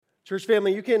Church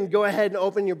family, you can go ahead and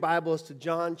open your Bibles to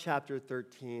John chapter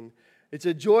 13. It's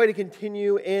a joy to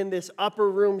continue in this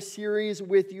Upper Room series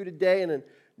with you today. And in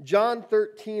John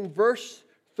 13, verse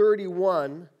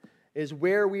 31 is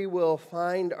where we will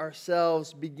find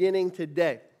ourselves beginning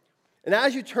today. And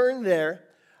as you turn there,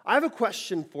 I have a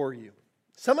question for you.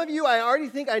 Some of you, I already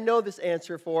think I know this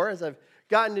answer for, as I've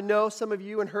gotten to know some of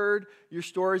you and heard your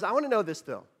stories. I want to know this,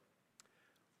 though.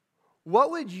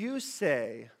 What would you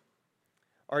say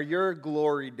are your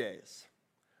glory days?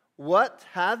 What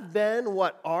have been,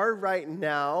 what are right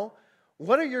now?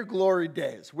 What are your glory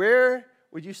days? Where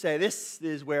would you say, this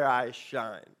is where I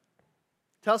shine?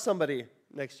 Tell somebody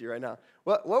next to you right now.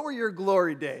 What were your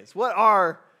glory days? What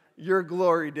are your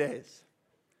glory days?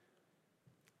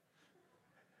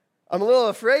 I'm a little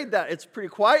afraid that it's pretty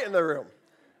quiet in the room.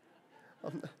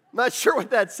 I'm not sure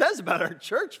what that says about our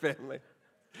church family.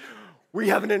 We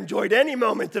haven't enjoyed any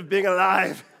moment of being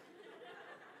alive.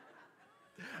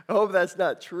 I hope that's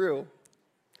not true.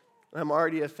 I'm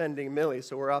already offending Millie,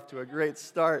 so we're off to a great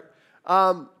start.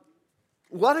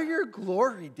 What are your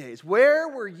glory days? Where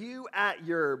were you at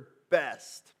your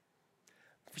best?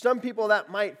 For some people, that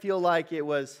might feel like it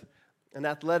was an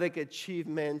athletic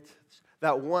achievement,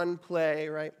 that one play,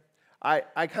 right?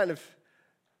 I kind of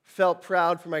felt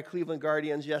proud for my Cleveland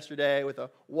Guardians yesterday with a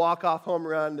walk-off home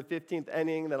run, the 15th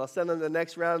inning, that'll send them to the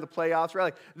next round of the playoffs, right?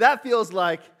 Like, that feels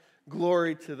like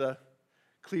glory to the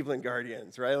Cleveland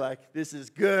Guardians, right? Like, this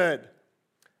is good.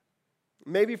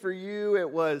 Maybe for you, it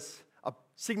was a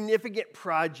significant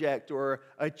project or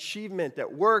achievement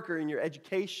at work or in your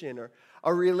education or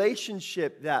a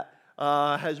relationship that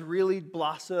has really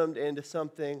blossomed into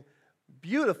something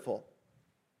beautiful.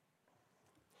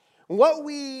 What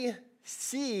we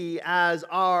see as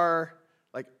our,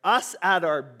 like us at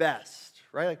our best,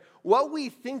 right? Like what we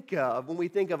think of when we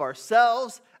think of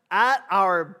ourselves at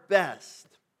our best,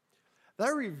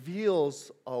 that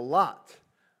reveals a lot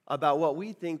about what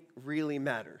we think really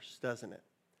matters, doesn't it?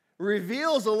 It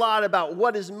reveals a lot about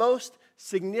what is most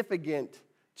significant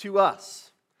to us.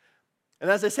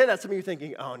 And as I say that, some of you are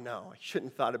thinking, oh no, I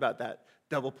shouldn't have thought about that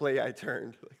double play I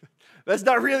turned. That's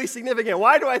not really significant.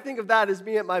 Why do I think of that as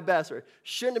me at my best? Or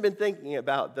shouldn't have been thinking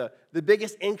about the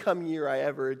biggest income year I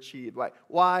ever achieved.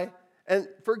 Why? And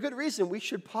for a good reason, we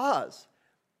should pause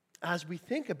as we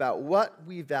think about what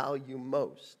we value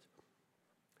most.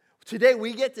 Today,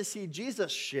 we get to see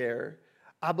Jesus share,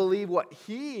 I believe, what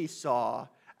he saw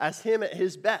as him at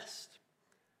his best.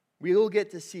 We will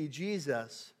get to see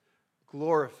Jesus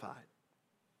glorified.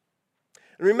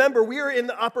 And remember, we are in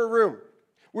the upper room.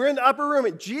 We're in the upper room,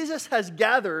 and Jesus has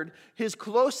gathered his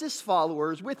closest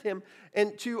followers with him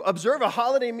and to observe a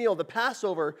holiday meal, the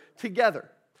Passover,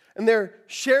 together. And they're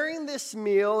sharing this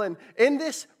meal, and in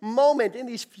this moment, in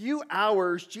these few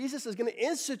hours, Jesus is going to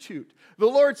institute the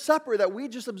Lord's Supper that we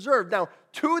just observed. Now,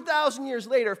 2,000 years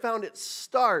later, found its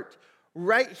start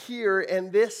right here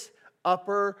in this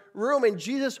upper room. And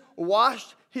Jesus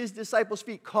washed his disciples'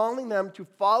 feet, calling them to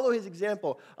follow his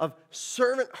example of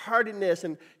servant-heartedness.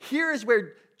 And here is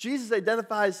where Jesus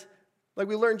identifies, like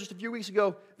we learned just a few weeks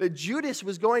ago, that Judas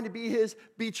was going to be his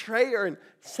betrayer and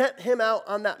sent him out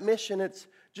on that mission. It's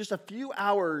just a few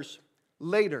hours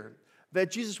later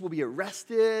that Jesus will be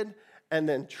arrested and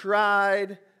then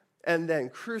tried and then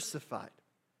crucified.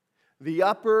 The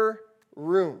upper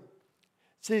room.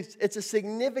 It's a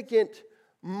significant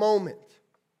moment.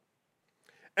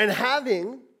 And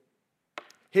having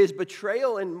his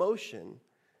betrayal in motion,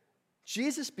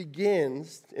 Jesus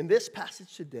begins in this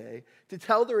passage today to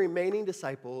tell the remaining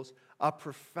disciples a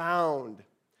profound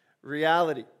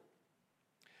reality.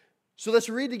 So let's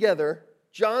read together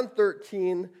John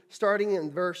 13, starting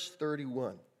in verse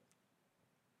 31.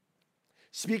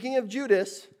 Speaking of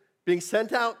Judas being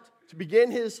sent out to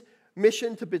begin his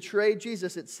mission to betray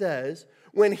Jesus, it says,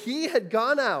 when he had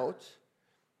gone out,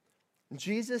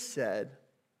 Jesus said,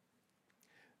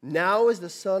 now is the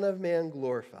Son of Man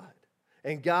glorified,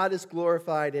 and God is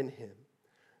glorified in him.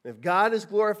 And if God is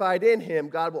glorified in him,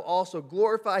 God will also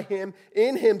glorify him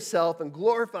in himself and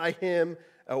glorify him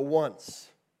at once.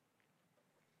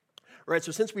 All right,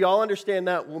 so since we all understand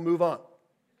that, we'll move on.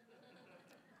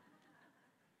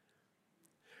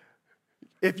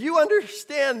 If you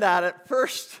understand that at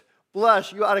first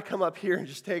blush, you ought to come up here and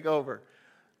just take over.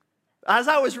 As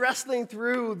I was wrestling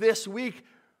through this week,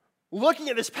 looking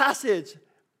at this passage,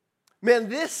 man,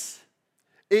 this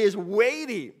is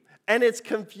weighty and it's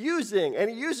confusing. And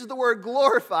he uses the word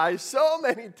glorify so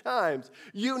many times.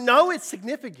 You know it's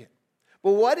significant.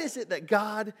 But what is it that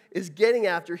God is getting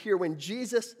after here when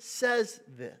Jesus says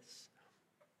this?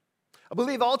 I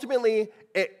believe ultimately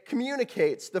it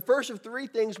communicates the first of three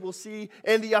things we'll see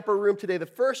in the upper room today. The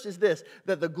first is this,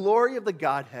 that the glory of the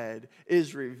Godhead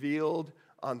is revealed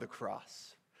on the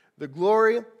cross. The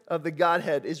glory of the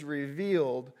Godhead is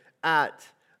revealed at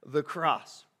the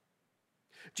cross.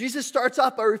 Jesus starts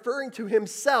off by referring to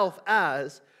himself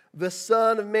as the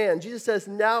Son of Man. Jesus says,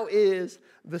 now is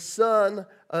the Son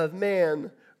of Man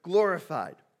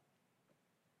glorified.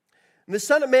 And the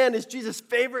Son of Man is Jesus'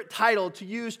 favorite title to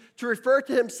use to refer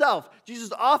to himself.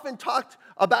 Jesus often talked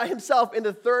about himself in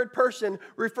the third person,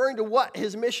 referring to what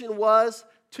his mission was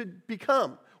to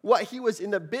become, what he was in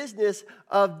the business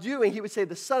of doing. He would say,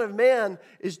 the Son of Man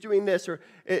is doing this, or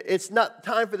it's not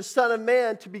time for the Son of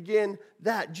Man to begin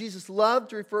that. Jesus loved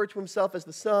to refer to himself as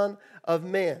the Son of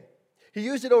Man. He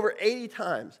used it over 80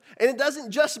 times. And it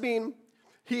doesn't just mean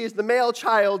he is the male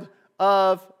child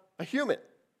of a human.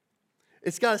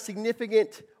 It's got a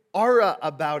significant aura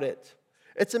about it.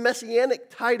 It's a messianic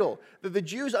title that the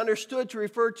Jews understood to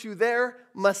refer to their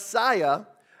Messiah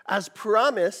as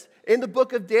promised in the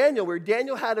book of Daniel, where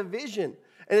Daniel had a vision.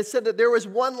 And it said that there was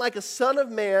one like a son of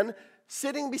man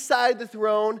sitting beside the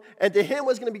throne, and to him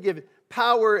was going to be given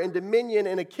power and dominion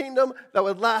and a kingdom that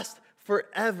would last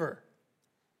forever.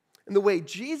 And the way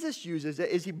Jesus uses it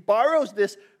is he borrows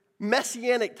this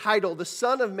messianic title, the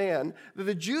Son of Man, that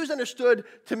the Jews understood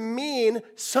to mean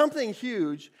something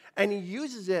huge, and he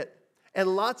uses it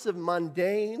in lots of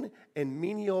mundane and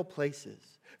menial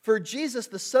places. For Jesus,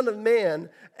 the Son of Man,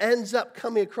 ends up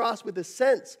coming across with a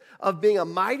sense of being a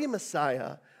mighty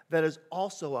Messiah that is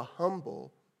also a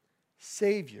humble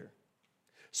Savior.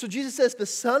 So Jesus says the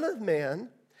Son of Man,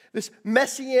 this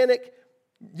messianic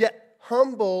yet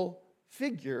humble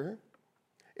figure,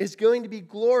 is going to be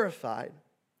glorified.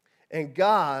 And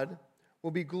God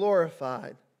will be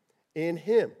glorified in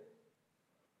him.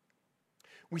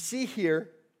 We see here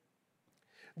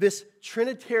this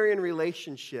Trinitarian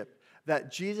relationship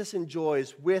that Jesus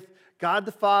enjoys with God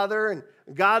the Father and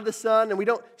God the Son. And we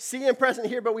don't see him present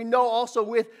here, but we know also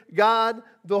with God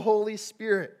the Holy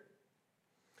Spirit.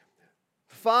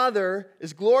 The Father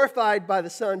is glorified by the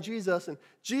Son, Jesus, and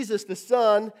Jesus the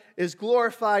Son is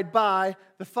glorified by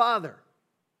the Father.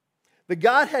 The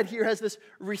Godhead here has this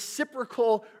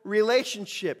reciprocal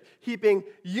relationship, heaping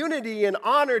unity and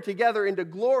honor together into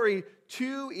glory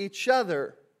to each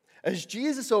other. As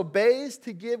Jesus obeys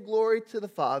to give glory to the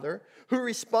Father, who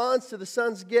responds to the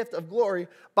Son's gift of glory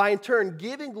by in turn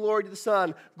giving glory to the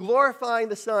Son, glorifying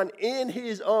the Son in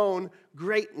his own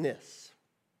greatness.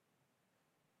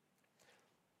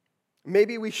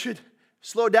 Maybe we should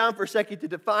slow down for a second to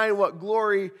define what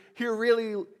glory here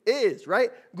really is, right?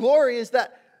 Glory is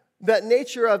that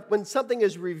nature of when something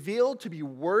is revealed to be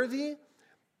worthy,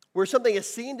 where something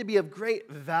is seen to be of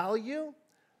great value.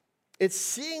 It's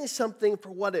seeing something for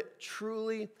what it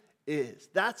truly is.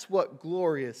 That's what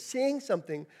glory is, seeing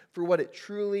something for what it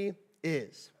truly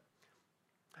is.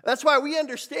 That's why we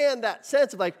understand that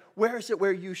sense of like, where is it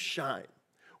where you shine?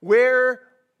 Where's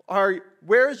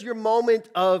your moment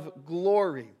of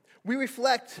glory? We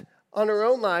reflect on our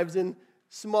own lives in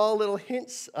small little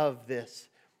hints of this.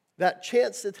 That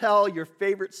chance to tell your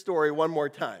favorite story one more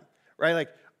time, right? Like,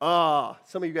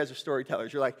 some of you guys are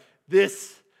storytellers. You're like,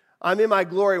 I'm in my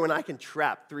glory when I can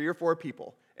trap 3 or 4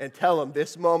 people and tell them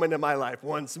this moment in my life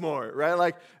once more, right?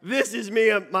 Like, this is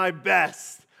me at my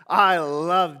best. I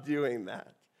love doing that.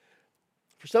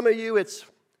 For some of you, it's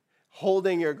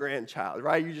holding your grandchild,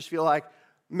 right? You just feel like,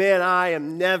 man, I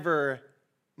am never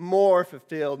more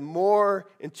fulfilled, more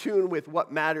in tune with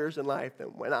what matters in life than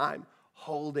when I'm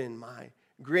holding my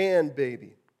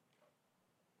grandbaby.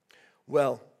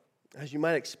 Well, as you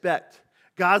might expect,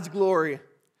 God's glory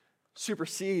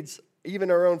supersedes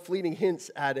even our own fleeting hints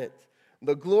at it.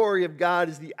 The glory of God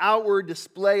is the outward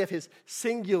display of his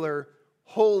singular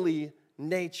holy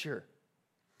nature.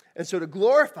 And so to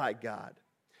glorify God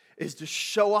is to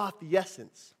show off the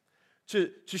essence, to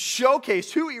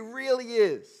showcase who he really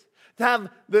is, to have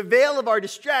the veil of our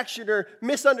distraction or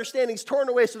misunderstandings torn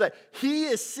away so that he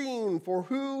is seen for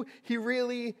who he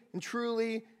really and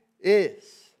truly is.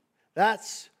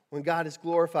 That's when God is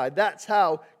glorified. That's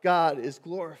how God is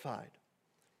glorified.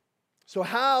 So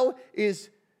how is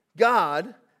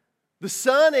God, the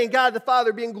Son, and God the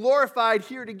Father being glorified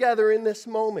here together in this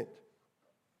moment?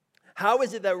 How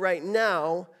is it that right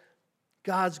now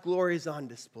God's glory is on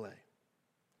display?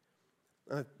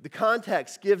 The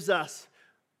context gives us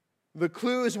the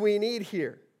clues we need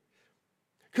here.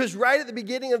 Because right at the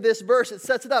beginning of this verse, it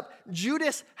sets it up.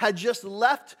 Judas had just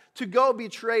left to go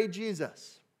betray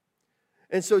Jesus.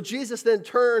 And so Jesus then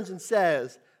turns and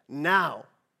says, now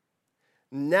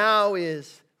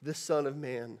is the Son of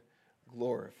Man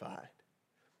glorified.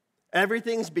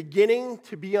 Everything's beginning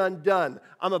to be undone.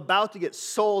 I'm about to get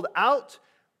sold out.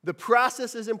 The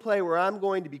process is in play where I'm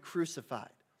going to be crucified.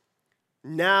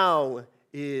 Now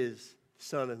is the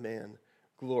Son of Man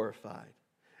glorified.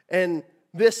 And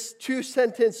this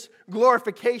two-sentence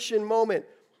glorification moment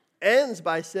ends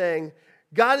by saying,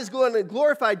 God is going to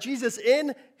glorify Jesus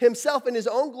in himself in his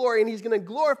own glory, and he's going to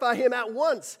glorify him at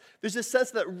once. There's this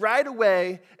sense that right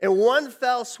away, in one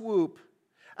fell swoop,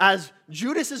 as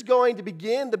Judas is going to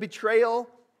begin the betrayal,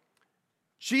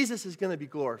 Jesus is going to be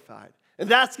glorified. And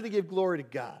that's going to give glory to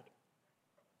God.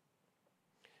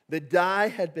 The die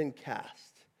had been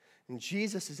cast, and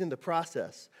Jesus is in the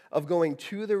process of going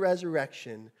to the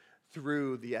resurrection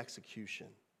through the execution.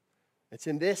 It's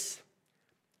in this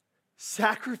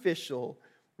sacrificial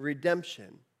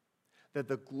redemption that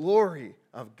the glory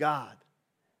of God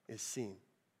is seen.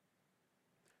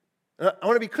 I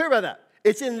want to be clear about that.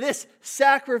 It's in this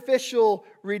sacrificial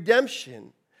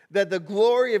redemption that the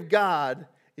glory of God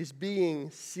is being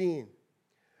seen.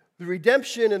 The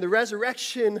redemption and the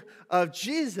resurrection of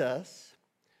Jesus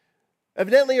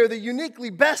evidently are the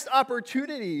uniquely best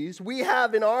opportunities we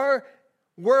have in our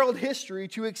world history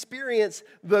to experience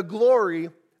the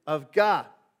glory of God.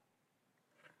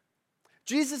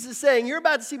 Jesus is saying, you're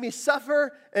about to see me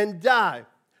suffer and die,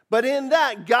 but in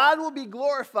that, God will be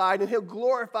glorified, and he'll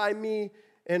glorify me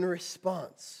in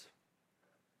response.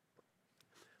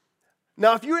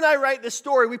 Now, if you and I write this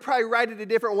story, we probably write it a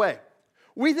different way.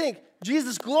 We think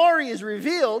Jesus' glory is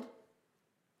revealed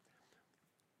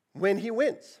when he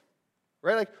wins,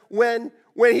 right? Like when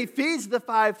he feeds the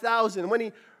 5,000, when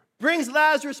he brings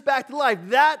Lazarus back to life,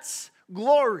 that's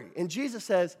glory. And Jesus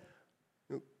says,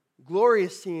 glory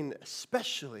is seen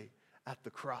especially at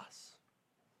the cross.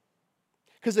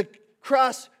 Because the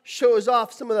cross shows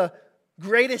off some of the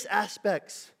greatest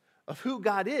aspects of who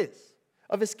God is,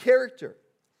 of his character.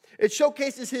 It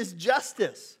showcases his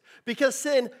justice because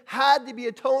sin had to be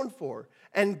atoned for,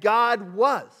 and God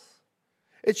was.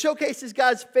 It showcases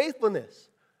God's faithfulness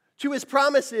to his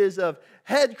promises of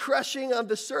head crushing of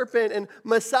the serpent and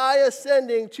Messiah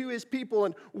sending to his people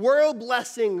and world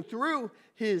blessing through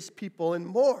his people and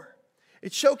more.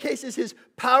 It showcases his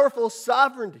powerful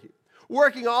sovereignty,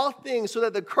 working all things so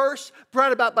that the curse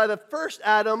brought about by the first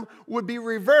Adam would be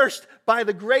reversed by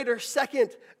the greater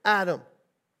second Adam.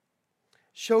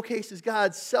 Showcases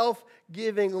God's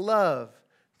self-giving love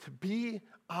to be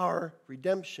our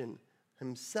redemption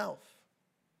himself.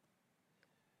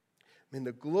 I mean,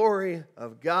 the glory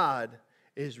of God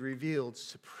is revealed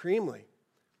supremely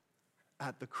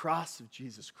at the cross of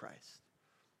Jesus Christ.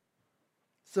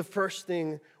 It's the first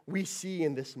thing we see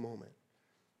in this moment.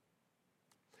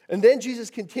 And then Jesus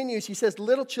continues, he says,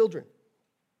 little children,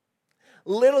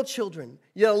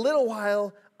 yet a little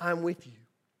while I'm with you.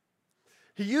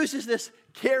 He uses this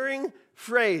caring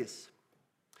phrase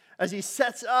as he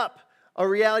sets up a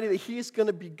reality that he's going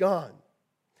to be gone.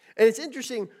 And it's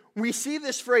interesting, we see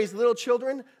this phrase, little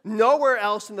children, nowhere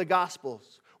else in the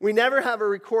Gospels. We never have a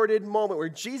recorded moment where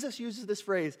Jesus uses this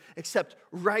phrase except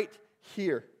right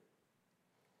here.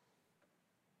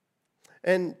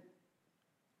 And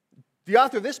the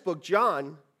author of this book,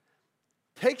 John,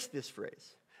 takes this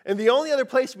phrase. And the only other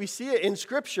place we see it in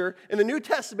Scripture, in the New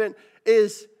Testament,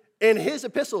 is in his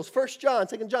epistles, 1 John,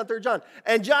 2 John, 3 John.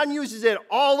 And John uses it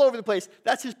all over the place.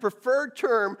 That's his preferred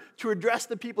term to address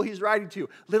the people he's writing to.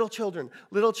 Little children,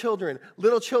 little children,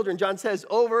 little children, John says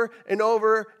over and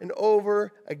over and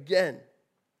over again.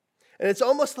 And it's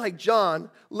almost like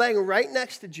John laying right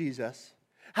next to Jesus,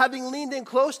 having leaned in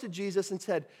close to Jesus and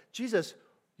said, Jesus,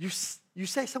 you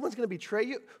say someone's going to betray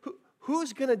you?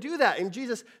 Who's going to do that? And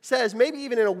Jesus says, maybe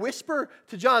even in a whisper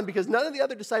to John, because none of the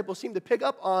other disciples seem to pick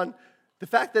up on the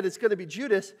fact that it's going to be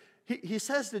Judas, he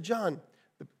says to John,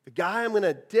 the guy I'm going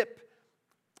to dip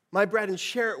my bread and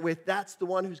share it with, that's the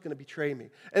one who's going to betray me.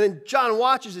 And then John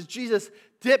watches as Jesus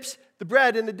dips the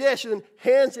bread in the dish and then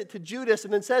hands it to Judas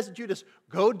and then says to Judas,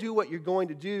 go do what you're going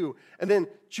to do. And then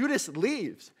Judas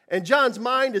leaves. And John's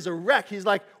mind is a wreck. He's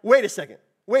like, wait a second.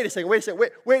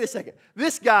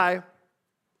 This guy,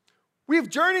 we've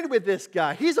journeyed with this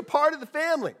guy. He's a part of the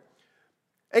family.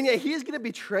 And yet he's going to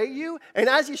betray you. And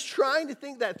as he's trying to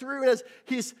think that through, and as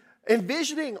he's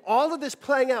envisioning all of this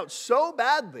playing out so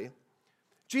badly,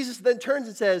 Jesus then turns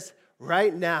and says,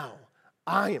 right now,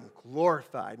 I am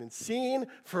glorified and seen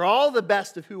for all the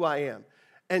best of who I am.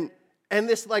 And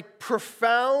this like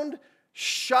profound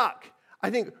shock, I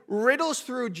think, riddles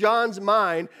through John's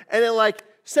mind and it like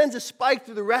sends a spike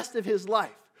through the rest of his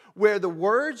life, where the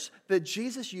words that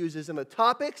Jesus uses and the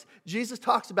topics Jesus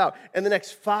talks about in the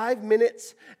next 5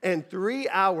 minutes and 3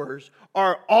 hours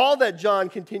are all that John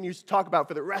continues to talk about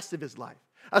for the rest of his life.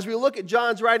 As we look at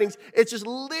John's writings, it's just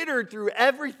littered through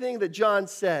everything that John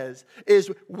says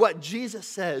is what Jesus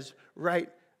says right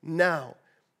now.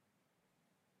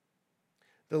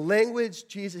 The language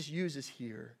Jesus uses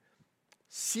here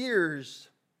sears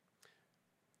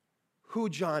who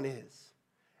John is,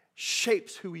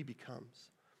 shapes who he becomes.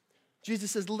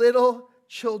 Jesus says, little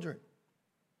children,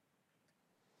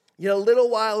 yet a little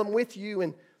while I'm with you,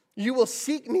 and you will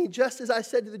seek me, just as I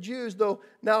said to the Jews, though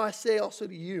now I say also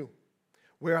to you,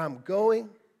 where I'm going,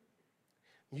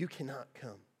 you cannot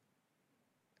come.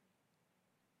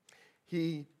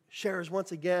 He shares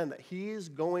once again that he is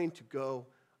going to go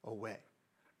away.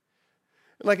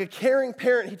 Like a caring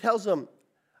parent, he tells them,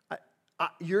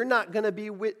 you're not going to be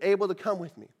able to come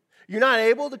with me. You're not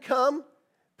able to come,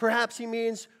 perhaps he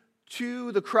means,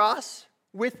 to the cross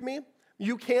with me.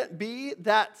 You can't be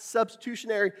that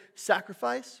substitutionary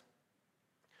sacrifice.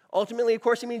 Ultimately, of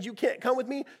course, he means you can't come with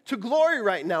me to glory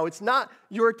right now. It's not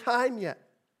your time yet.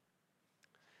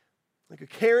 Like a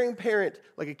caring parent,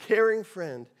 like a caring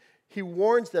friend, he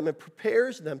warns them and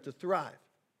prepares them to thrive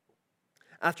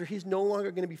after he's no longer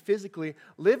going to be physically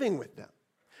living with them.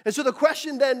 And so the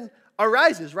question then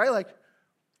arises, right? Like,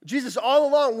 Jesus, all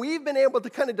along, we've been able to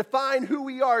kind of define who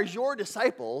we are as your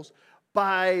disciples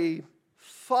by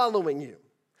following you.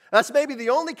 That's maybe the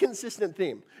only consistent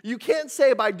theme. You can't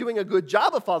say by doing a good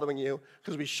job of following you,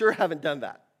 because we sure haven't done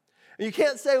that. And you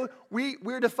can't say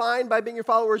we're defined by being your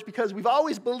followers because we've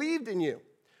always believed in you,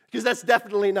 because that's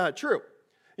definitely not true.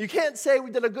 You can't say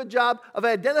we did a good job of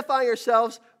identifying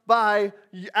ourselves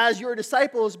as your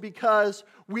disciples because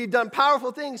we've done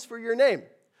powerful things for your name,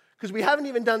 because we haven't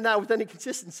even done that with any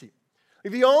consistency.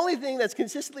 Like, the only thing that's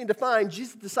consistently defined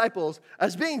Jesus' disciples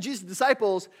as being Jesus'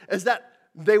 disciples is that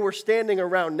they were standing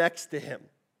around next to him.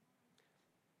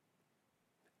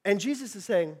 And Jesus is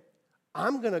saying,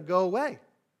 I'm going to go away.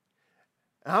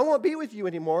 And I won't be with you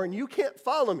anymore, and you can't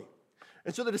follow me.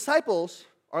 And so the disciples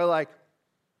are like,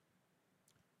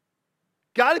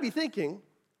 got to be thinking,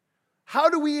 how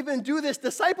do we even do this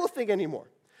disciple thing anymore?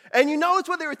 And you know it's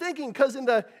what they were thinking, because in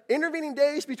the intervening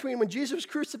days between when Jesus was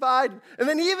crucified, and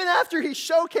then even after he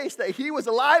showcased that he was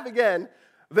alive again,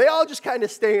 they all just kind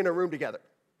of stay in a room together.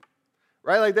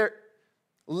 Right? Like they're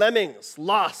lemmings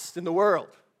lost in the world.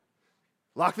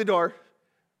 Lock the door.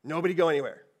 Nobody go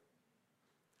anywhere.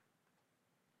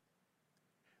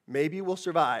 Maybe we'll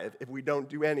survive if we don't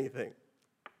do anything.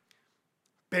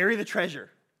 Bury the treasure.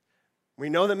 We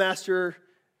know the master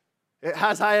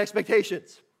has high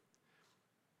expectations.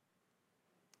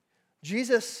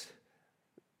 Jesus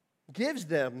gives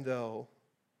them, though,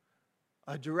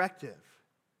 a directive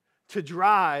to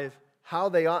drive how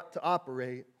they ought to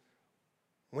operate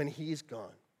when he's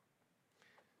gone.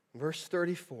 Verse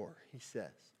 34, he says,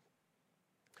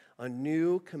 a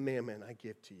new commandment I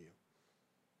give to you.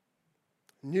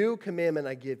 New commandment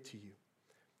I give to you,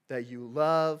 that you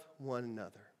love one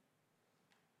another.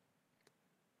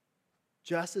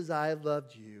 Just as I have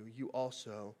loved you, you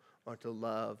also are to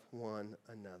love one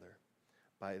another.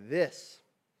 By this,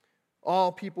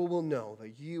 all people will know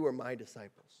that you are my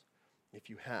disciples, if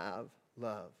you have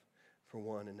love for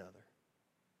one another.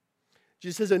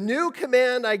 Jesus says, a new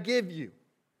command I give you,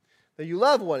 that you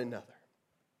love one another.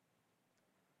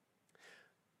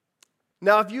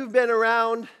 Now, if you've been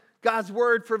around God's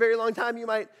word for a very long time, you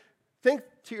might think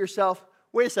to yourself,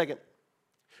 wait a second,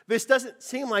 this doesn't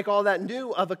seem like all that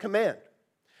new of a command.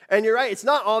 And you're right, it's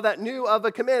not all that new of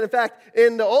a command. In fact,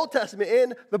 in the Old Testament,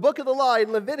 in the book of the law,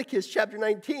 in Leviticus chapter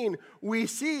 19, we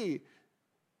see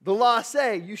the law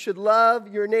say, you should love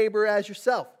your neighbor as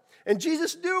yourself. And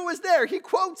Jesus knew it was there. He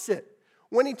quotes it.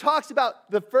 When he talks about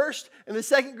the first and the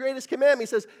second greatest commandment, he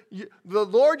says, the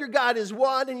Lord your God is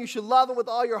one, and you should love him with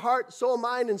all your heart, soul,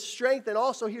 mind, and strength. And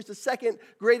also, here's the second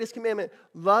greatest commandment,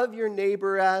 love your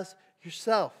neighbor as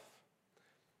yourself.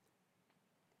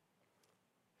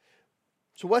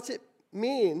 So what's it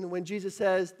mean when Jesus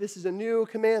says this is a new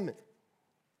commandment?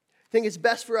 I think it's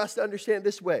best for us to understand it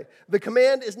this way. The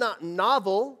command is not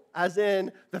novel, as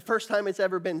in the first time it's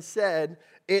ever been said.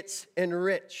 It's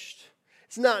enriched.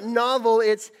 It's not novel,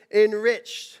 it's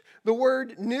enriched. The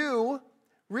word new,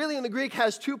 really in the Greek,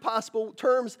 has two possible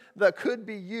terms that could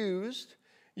be used.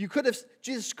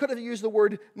 Jesus could have used the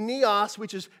word neos,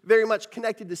 which is very much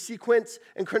connected to sequence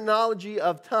and chronology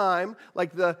of time,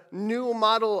 like the new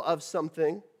model of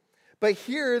something. But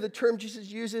here, the term Jesus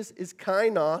uses is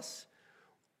kainos,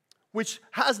 which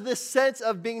has this sense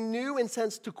of being new in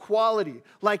sense to quality.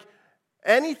 Like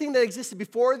anything that existed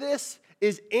before this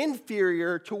is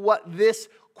inferior to what this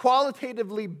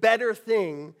qualitatively better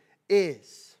thing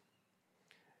is.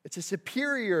 It's a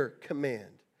superior command.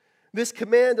 This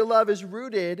command to love is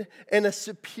rooted in a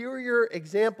superior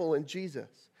example in Jesus.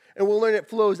 And we'll learn it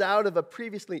flows out of a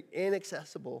previously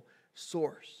inaccessible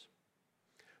source.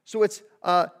 So it's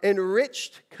an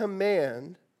enriched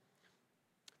command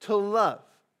to love.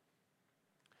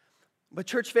 But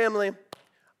church family,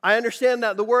 I understand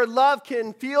that the word love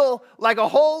can feel like a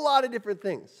whole lot of different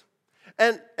things.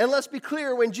 And let's be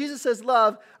clear, when Jesus says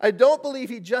love, I don't believe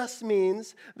he just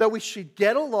means that we should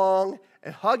get along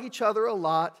and hug each other a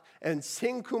lot and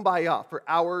sing Kumbaya for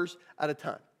hours at a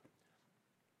time.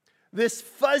 This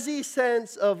fuzzy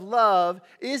sense of love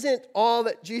isn't all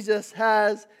that Jesus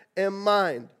has in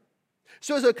mind.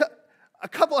 So there's a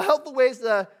couple of helpful ways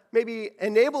to maybe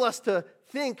enable us to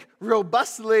think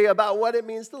robustly about what it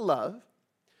means to love.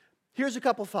 Here's a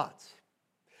couple thoughts.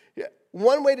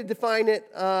 One way to define it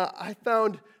I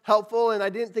found helpful, and I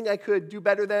didn't think I could do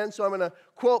better than, so I'm going to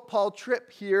quote Paul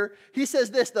Tripp here. He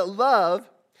says this, that love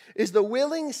is the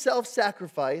willing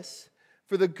self-sacrifice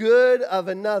for the good of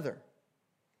another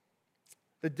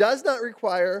that does not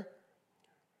require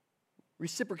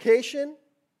reciprocation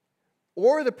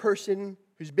or the person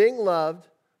who's being loved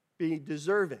be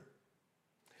deserving.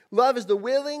 Love is the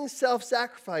willing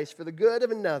self-sacrifice for the good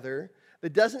of another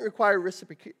that doesn't require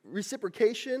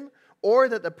reciprocation or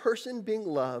that the person being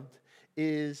loved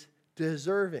is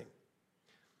deserving.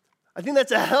 I think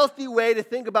that's a healthy way to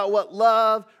think about what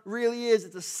love really is.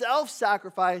 It's a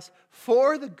self-sacrifice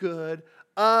for the good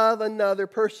of another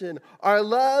person. Our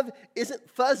love isn't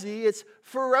fuzzy, it's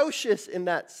ferocious in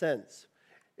that sense.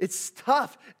 It's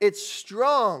tough, it's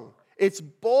strong, it's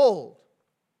bold.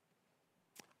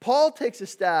 Paul takes a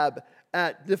stab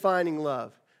at defining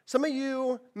love. Some of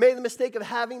you made the mistake of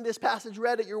having this passage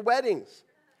read at your weddings.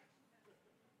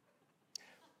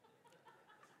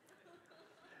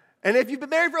 And if you've been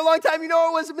married for a long time, you know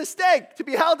it was a mistake to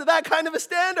be held to that kind of a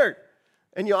standard.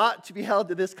 And you ought to be held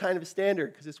to this kind of a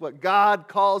standard because it's what God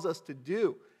calls us to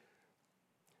do.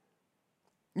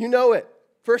 You know it.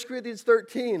 1 Corinthians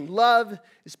 13, love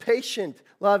is patient,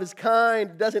 love is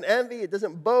kind, it doesn't envy, it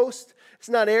doesn't boast, it's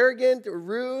not arrogant or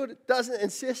rude, it doesn't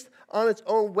insist on its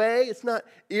own way, it's not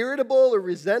irritable or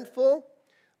resentful,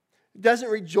 it doesn't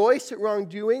rejoice at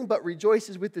wrongdoing, but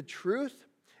rejoices with the truth,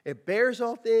 it bears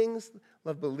all things,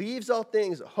 love believes all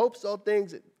things, it hopes all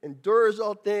things, it endures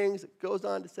all things, it goes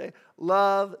on to say,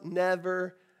 love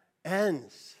never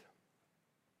ends.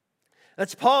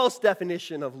 That's Paul's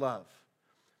definition of love.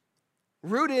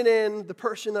 Rooted in the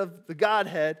person of the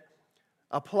Godhead,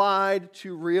 applied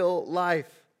to real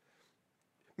life.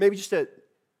 Maybe just to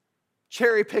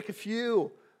cherry pick a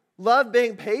few. Love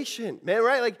being patient, man,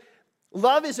 right? Like,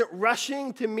 love isn't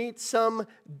rushing to meet some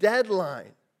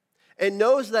deadline. It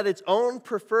knows that its own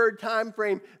preferred time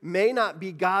frame may not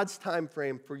be God's time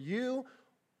frame for you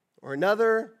or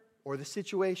another or the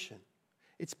situation.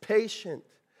 It's patient.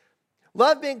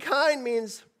 Love being kind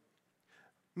means,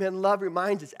 man, love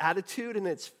reminds its attitude and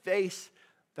its face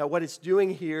that what it's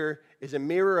doing here is a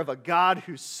mirror of a God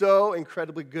who's so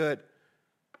incredibly good.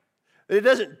 It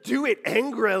doesn't do it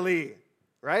angrily,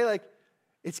 right? Like,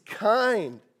 it's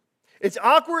kind. It's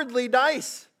awkwardly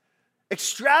nice,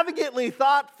 extravagantly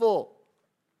thoughtful.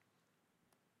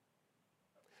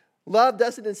 Love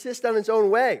doesn't insist on its own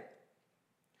way.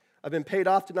 I've been paid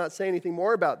off to not say anything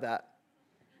more about that.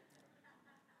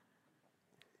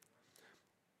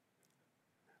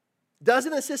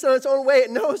 Doesn't insist on its own way. It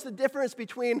knows the difference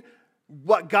between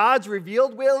what God's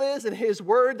revealed will is and his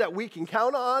word that we can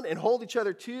count on and hold each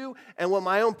other to, and what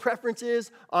my own preference is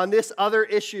on this other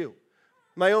issue.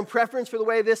 My own preference for the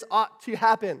way this ought to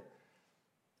happen.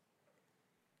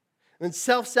 And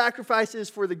self-sacrifice is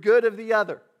for the good of the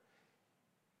other.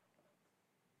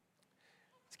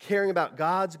 It's caring about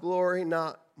God's glory,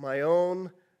 not my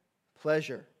own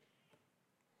pleasure.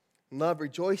 Love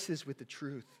rejoices with the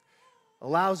truth,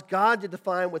 allows God to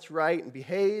define what's right and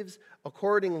behaves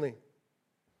accordingly.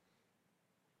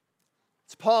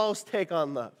 It's Paul's take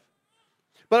on love.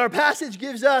 But our passage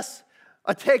gives us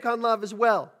a take on love as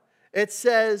well. It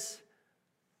says,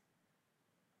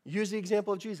 use the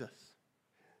example of Jesus.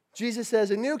 Jesus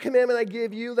says, a new commandment I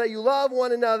give you, that you love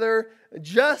one another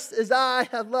just as I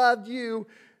have loved you.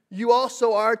 You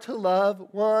also are to love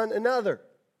one another.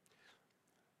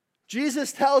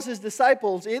 Jesus tells his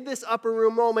disciples in this upper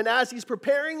room moment, as he's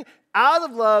preparing out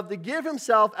of love to give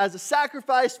himself as a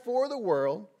sacrifice for the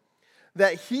world,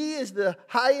 that he is the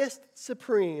highest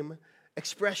supreme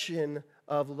expression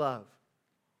of love.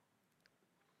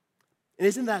 And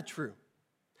isn't that true?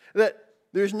 That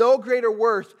there's no greater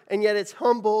worth, and yet he's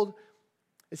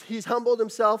humbled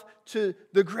himself to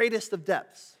the greatest of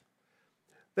depths.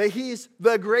 That he's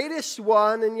the greatest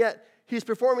one, and yet he's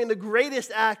performing the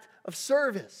greatest act of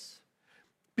service.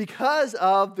 because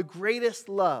of the greatest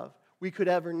love we could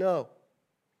ever know.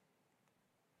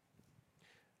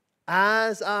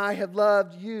 As I have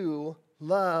loved you,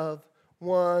 love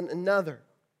one another.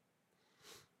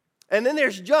 And then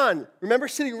there's John, remember,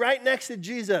 sitting right next to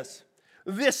Jesus.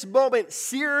 This moment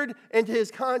seared into his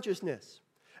consciousness.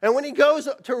 And when he goes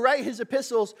to write his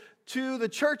epistles to the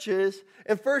churches,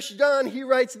 in 1 John, he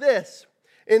writes this,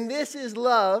 "And this is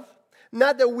love,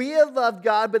 not that we have loved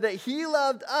God, but that he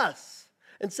loved us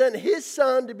and sent his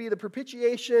Son to be the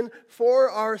propitiation for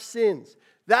our sins."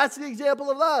 That's the example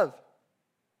of love.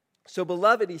 So,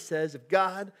 beloved, he says, if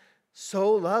God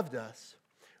so loved us,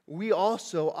 we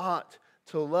also ought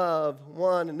to love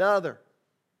one another.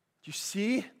 Do you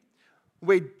see the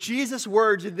way Jesus'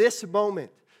 words in this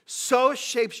moment so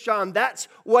shapes John? That's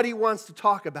what he wants to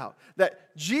talk about.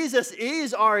 That Jesus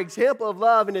is our example of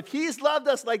love, and if he's loved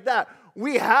us like that,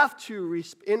 we have to,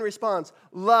 in response,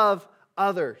 love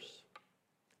others.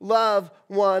 Love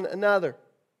one another.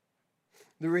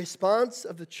 The response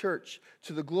of the church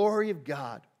to the glory of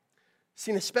God,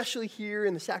 seen especially here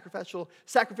in the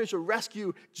sacrificial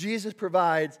rescue Jesus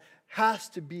provides, has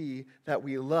to be that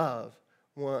we love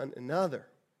one another.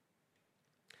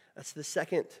 That's the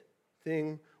second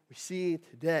thing we see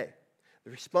today.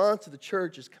 The response of the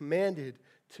church is commanded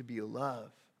to be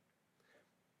love.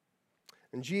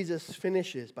 And Jesus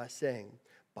finishes by saying,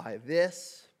 by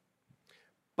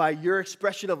your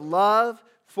expression of love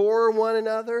for one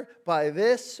another, by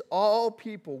this all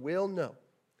people will know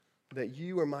that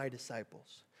you are my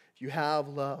disciples. If you have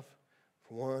love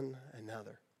for one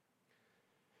another.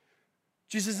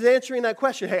 Jesus is answering that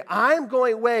question. Hey, I'm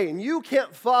going away and you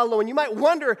can't follow. And you might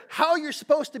wonder how you're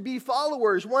supposed to be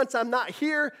followers once I'm not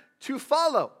here to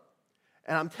follow.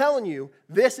 And I'm telling you,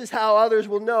 this is how others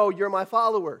will know you're my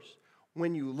followers.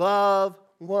 When you love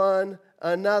one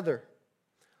another.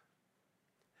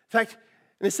 In fact,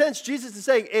 in a sense, Jesus is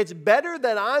saying, it's better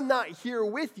that I'm not here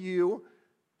with you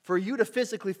for you to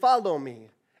physically follow me.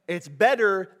 It's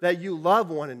better that you love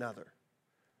one another.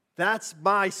 That's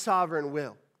my sovereign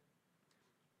will.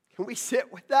 Can we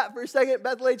sit with that for a second,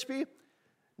 Bethel HP?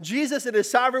 Jesus, in his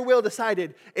sovereign will,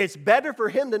 decided it's better for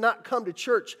him to not come to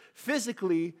church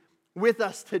physically with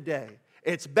us today.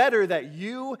 It's better that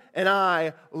you and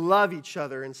I love each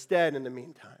other instead in the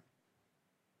meantime.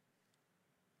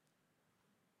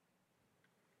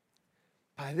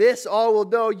 By this all will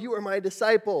know you are my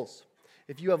disciples,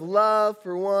 if you have love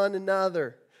for one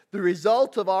another. The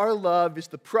result of our love is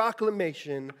the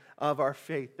proclamation of our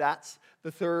faith. That's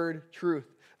the third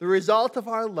truth. The result of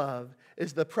our love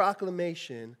is the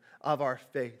proclamation of our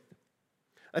faith.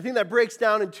 I think that breaks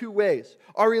down in two ways.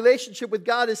 Our relationship with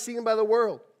God is seen by the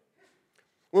world.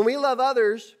 When we love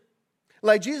others,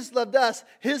 like Jesus loved us,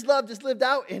 his love is lived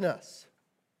out in us.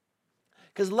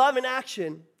 Because love in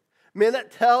action, man,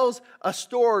 that tells a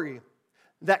story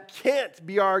that can't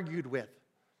be argued with.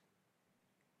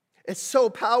 It's so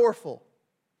powerful.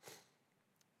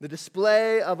 The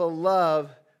display of a love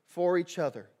for each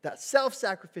other, that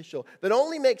self-sacrificial, that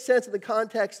only makes sense in the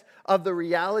context of the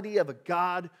reality of a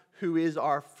God who is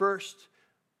our first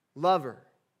lover.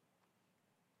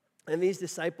 And these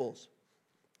disciples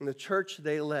in the church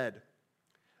they led,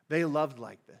 they loved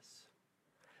like this.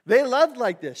 They loved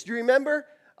like this. Do you remember?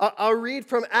 I'll read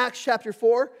from Acts chapter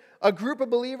 4. A group of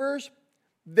believers,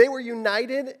 they were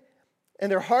united in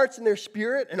their hearts and their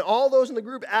spirit, and all those in the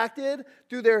group acted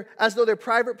as though their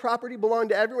private property belonged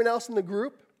to everyone else in the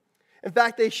group. In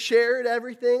fact, they shared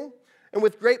everything. And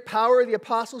with great power, the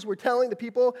apostles were telling the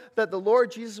people that the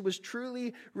Lord Jesus was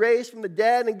truly raised from the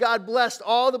dead. And God blessed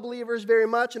all the believers very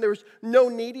much. And there was no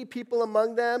needy people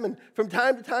among them. And from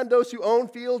time to time, those who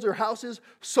owned fields or houses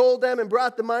sold them and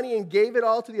brought the money and gave it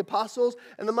all to the apostles.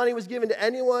 And the money was given to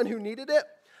anyone who needed it.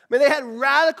 I mean, they had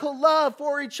radical love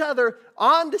for each other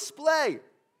on display.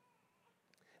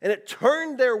 And it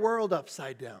turned their world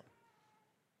upside down.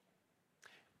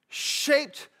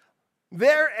 Shaped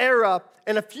their era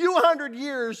in a few hundred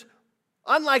years,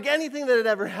 unlike anything that had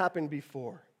ever happened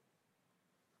before.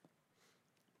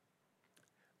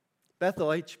 Bethel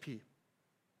HP. Do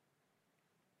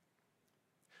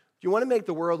you want to make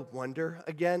the world wonder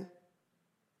again?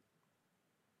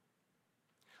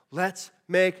 Let's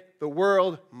make the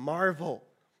world marvel.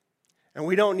 And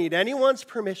we don't need anyone's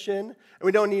permission, and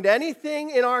we don't need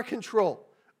anything in our control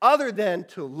other than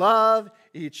to love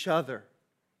each other.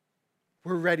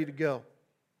 We're ready to go.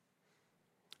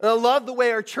 And I love the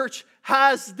way our church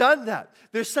has done that.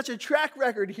 There's such a track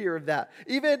record here of that.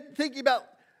 Even thinking about,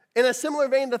 in a similar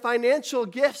vein, the financial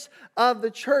gifts of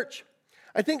the church.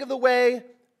 I think of the way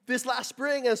this last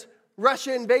spring, as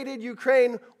Russia invaded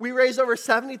Ukraine, we raised over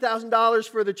 $70,000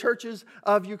 for the churches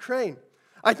of Ukraine.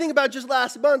 I think about just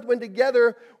last month when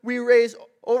together we raised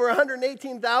over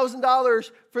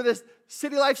 $118,000 for this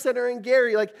City Life Center in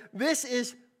Gary. Like, this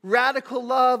is radical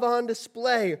love on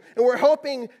display. And we're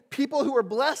hoping people who are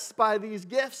blessed by these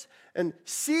gifts and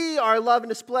see our love and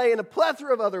display in a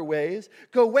plethora of other ways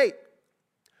go, wait,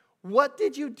 what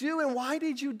did you do and why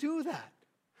did you do that?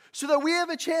 So that we have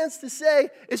a chance to say,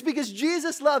 it's because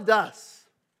Jesus loved us.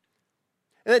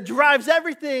 And it drives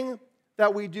everything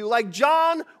that we do. Like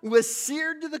John was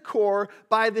seared to the core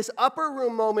by this upper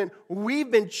room moment.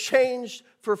 We've been changed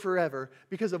for forever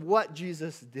because of what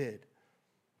Jesus did.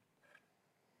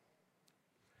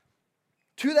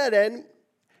 To that end,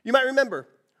 you might remember,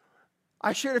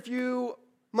 I shared a few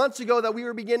months ago that we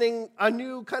were beginning a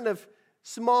new kind of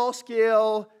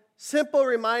small-scale, simple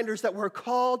reminders that we're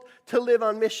called to live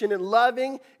on mission, and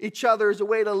loving each other is a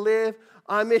way to live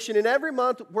on mission. And every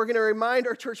month, we're going to remind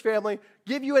our church family,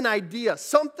 give you an idea,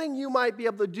 something you might be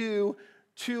able to do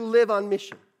to live on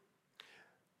mission.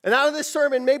 And out of this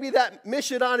sermon, maybe that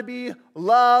mission ought to be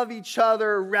love each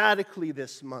other radically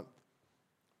this month.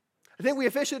 I think we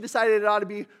officially decided it ought to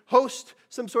be host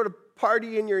some sort of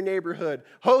party in your neighborhood,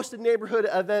 host a neighborhood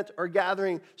event or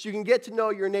gathering so you can get to know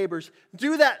your neighbors.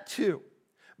 Do that too.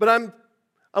 But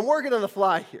I'm working on the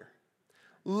fly here.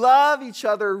 Love each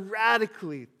other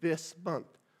radically this month.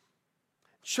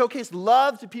 Showcase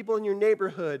love to people in your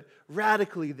neighborhood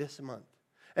radically this month.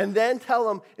 And then tell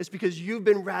them it's because you've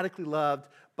been radically loved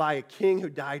by a king who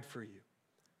died for you.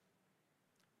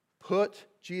 Put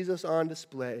Jesus on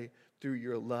display through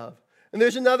your love. And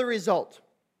there's another result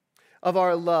of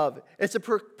our love. It's a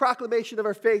proclamation of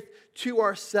our faith to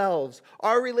ourselves.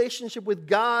 Our relationship with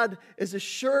God is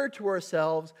assured to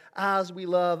ourselves as we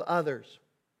love others.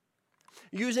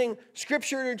 Using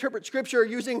Scripture to interpret Scripture,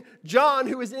 using John,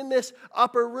 who is in this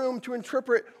upper room, to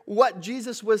interpret what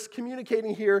Jesus was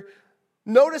communicating here,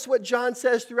 notice what John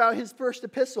says throughout his first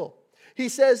epistle. He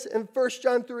says in 1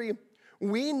 John 3,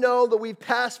 we know that we've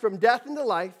passed from death into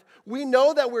life. We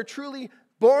know that we're truly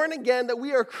born again, that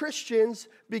we are Christians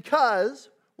because,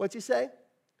 what's he say?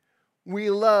 We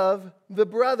love the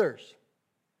brothers.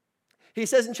 He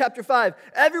says in chapter 5,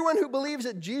 everyone who believes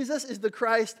that Jesus is the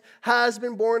Christ has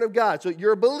been born of God. So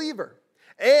you're a believer.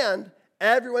 And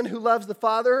everyone who loves the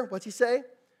Father, what's he say?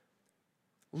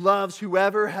 Loves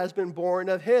whoever has been born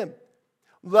of him.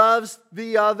 Loves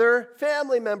the other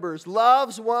family members.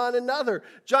 Loves one another.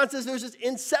 John says there's this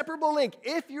inseparable link.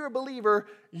 If you're a believer,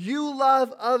 you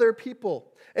love other people.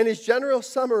 And his general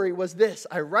summary was this: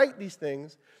 I write these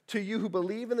things to you who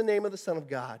believe in the name of the Son of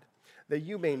God, that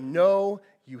you may know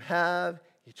you have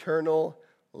eternal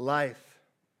life.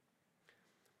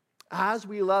 As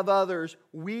we love others,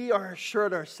 we are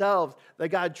assured ourselves that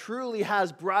God truly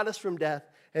has brought us from death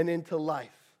and into life.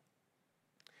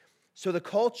 So the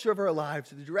culture of our lives,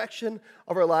 the direction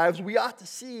of our lives, we ought to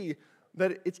see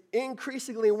that it's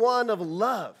increasingly one of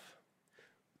love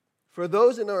for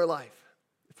those in our life,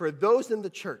 for those in the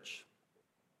church.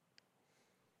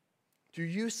 Do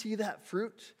you see that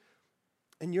fruit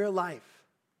in your life?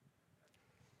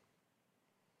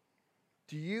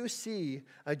 Do you see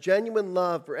a genuine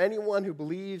love for anyone who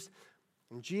believes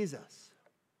in Jesus?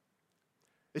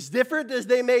 As different as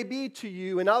they may be to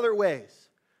you in other ways,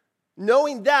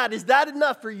 knowing that, is that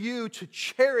enough for you to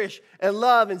cherish and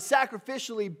love and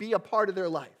sacrificially be a part of their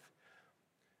life?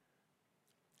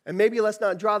 And maybe let's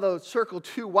not draw the circle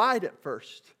too wide at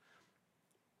first.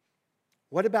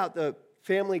 What about the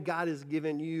family God has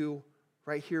given you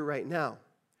right here, right now?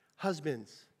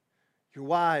 Husbands, your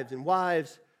wives, and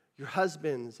wives, your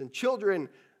husbands, and children,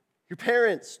 your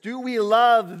parents. Do we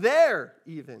love there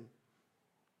even?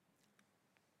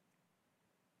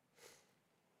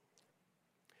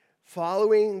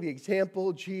 Following the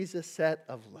example Jesus set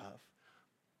of love.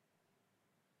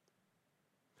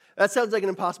 That sounds like an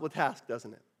impossible task,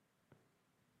 doesn't it?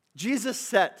 Jesus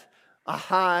set a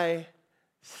high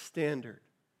standard.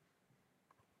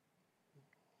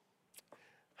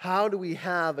 How do we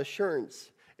have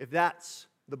assurance if that's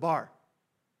the bar?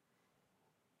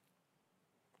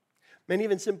 And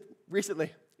even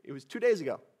recently, it was 2 days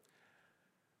ago,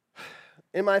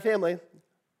 in my family,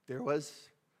 there was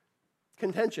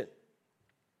contention.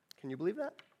 Can you believe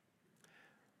that?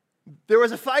 There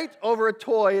was a fight over a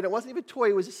toy, and it wasn't even a toy,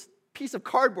 it was a piece of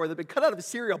cardboard that had been cut out of a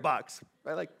cereal box.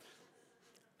 Right? Like,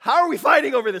 how are we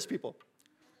fighting over this, people?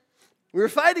 We were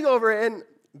fighting over it, and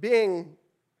being,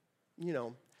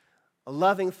 a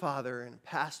loving father and a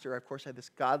pastor, of course, I had this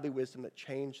godly wisdom that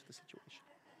changed the situation.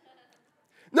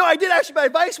 No, I did actually. My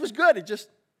advice was good.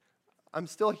 I'm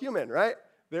still human, right?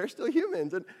 They're still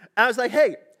humans. And I was like,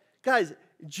 hey, guys,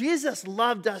 Jesus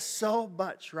loved us so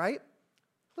much, right?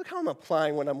 Look how I'm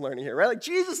applying what I'm learning here, right? Like,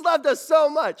 Jesus loved us so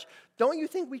much. Don't you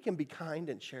think we can be kind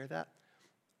and share that?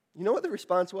 You know what the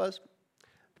response was?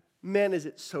 Man, is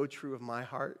it so true of my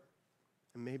heart,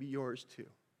 and maybe yours too.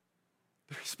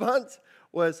 The response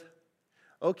was,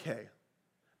 okay,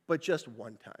 but just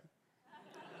one time.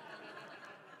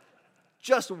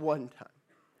 Just one time.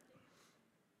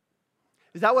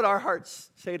 Is that what our hearts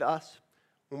say to us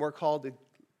when we're called to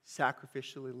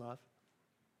sacrificially love?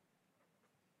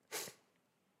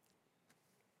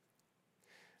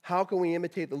 How can we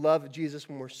imitate the love of Jesus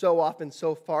when we're so often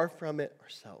so far from it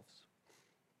ourselves?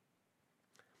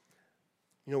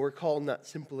 You know, we're called not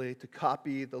simply to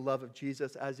copy the love of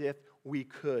Jesus as if we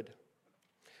could,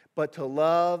 but to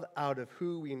love out of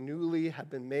who we newly have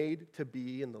been made to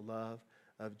be in the love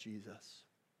of Jesus.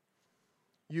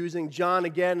 Using John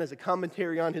again as a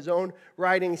commentary on his own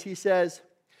writings, he says,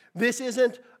 this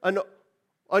isn't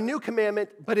a new commandment,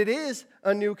 but it is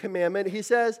a new commandment. He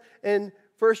says in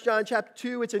 1 John chapter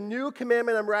 2, it's a new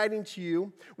commandment I'm writing to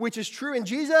you, which is true in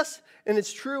Jesus and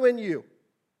it's true in you.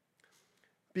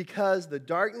 Because the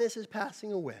darkness is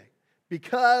passing away.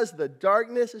 Because the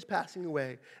darkness is passing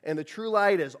away and the true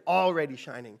light is already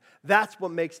shining. That's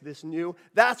what makes this new.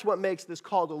 That's what makes this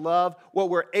call to love what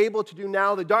we're able to do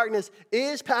now. The darkness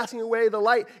is passing away. The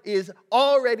light is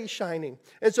already shining.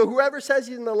 And so whoever says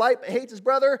he's in the light but hates his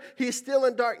brother, he's still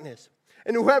in darkness.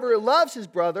 And whoever loves his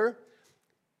brother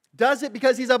does it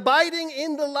because he's abiding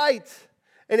in the light.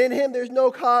 And in him there's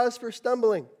no cause for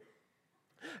stumbling.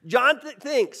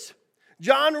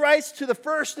 John writes to the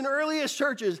first and earliest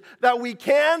churches that we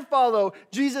can follow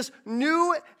Jesus'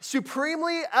 new,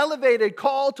 supremely elevated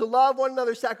call to love one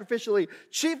another sacrificially,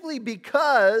 chiefly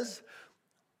because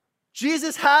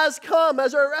Jesus has come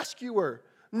as our rescuer.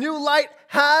 New light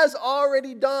has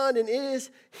already dawned and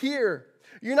is here.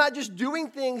 You're not just doing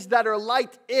things that are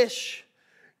light-ish.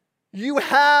 You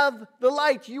have the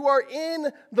light. You are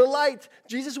in the light.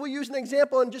 Jesus will use an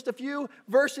example in just a few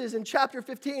verses in chapter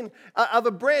 15 of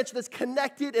a branch that's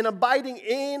connected and abiding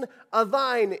in a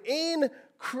vine. In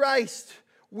Christ,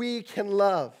 we can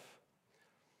love.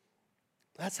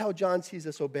 That's how John sees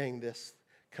us obeying this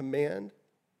command.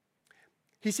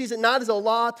 He sees it not as a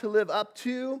law to live up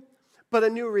to, but a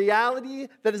new reality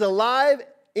that is alive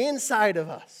inside of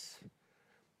us.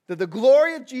 That the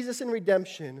glory of Jesus in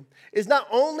redemption is not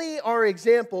only our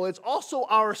example, it's also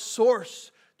our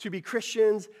source to be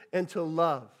Christians and to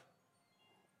love.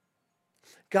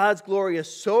 God's glory is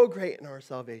so great in our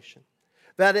salvation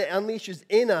that it unleashes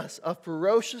in us a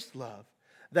ferocious love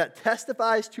that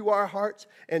testifies to our hearts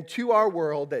and to our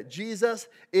world that Jesus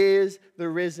is the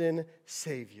risen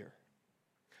Savior.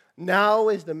 Now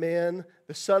is the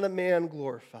Son of Man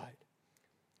glorified.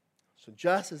 So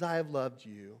just as I have loved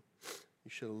you, you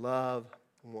should love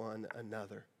one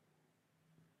another.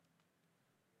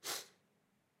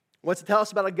 What's it tell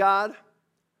us about a God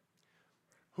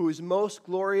who is most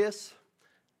glorious,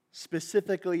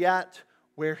 specifically at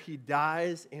where he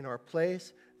dies in our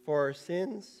place for our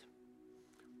sins?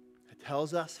 It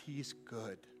tells us he's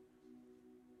good.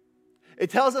 It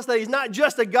tells us that he's not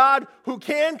just a God who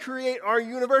can create our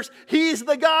universe. He's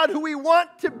the God who we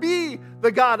want to be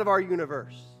the God of our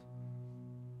universe.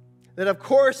 That, of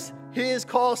course, his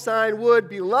call sign would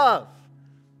be love.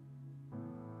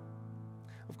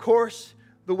 Of course,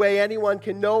 the way anyone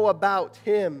can know about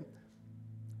him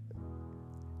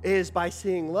is by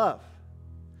seeing love.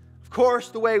 Of course,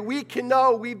 the way we can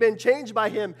know we've been changed by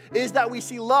him is that we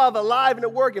see love alive and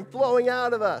at work and flowing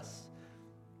out of us.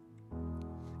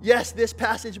 Yes, this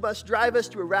passage must drive us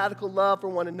to a radical love for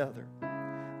one another.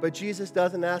 But Jesus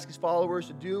doesn't ask his followers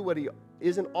to do what he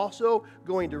isn't also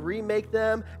going to remake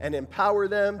them and empower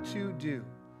them to do.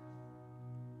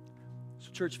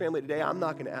 So, church family, today I'm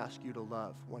not going to ask you to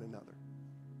love one another.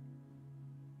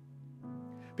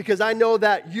 Because I know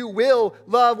that you will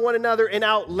love one another in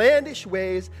outlandish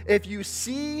ways if you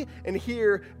see and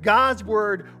hear God's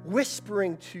word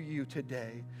whispering to you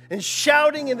today and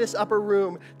shouting in this upper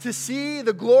room to see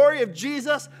the glory of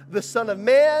Jesus, the Son of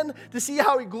Man, to see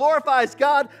how he glorifies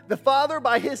God the Father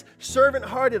by his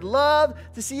servant-hearted love,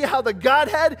 to see how the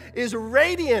Godhead is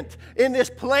radiant in this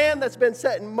plan that's been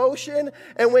set in motion.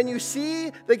 And when you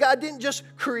see that God didn't just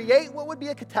create what would be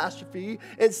a catastrophe,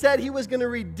 instead he was going to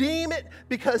redeem it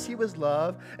because he was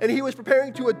love, and he was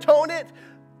preparing to atone it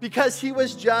because he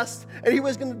was just, and he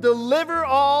was going to deliver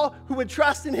all who would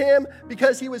trust in him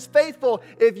because he was faithful.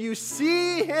 If you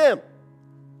see him,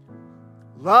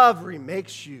 love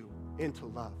remakes you into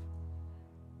love.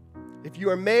 If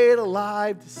you are made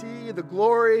alive to see the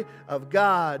glory of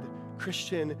God,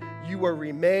 Christian, you are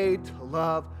remade to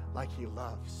love like he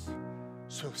loves.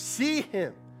 So see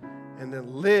him and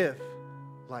then live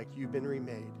like you've been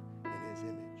remade.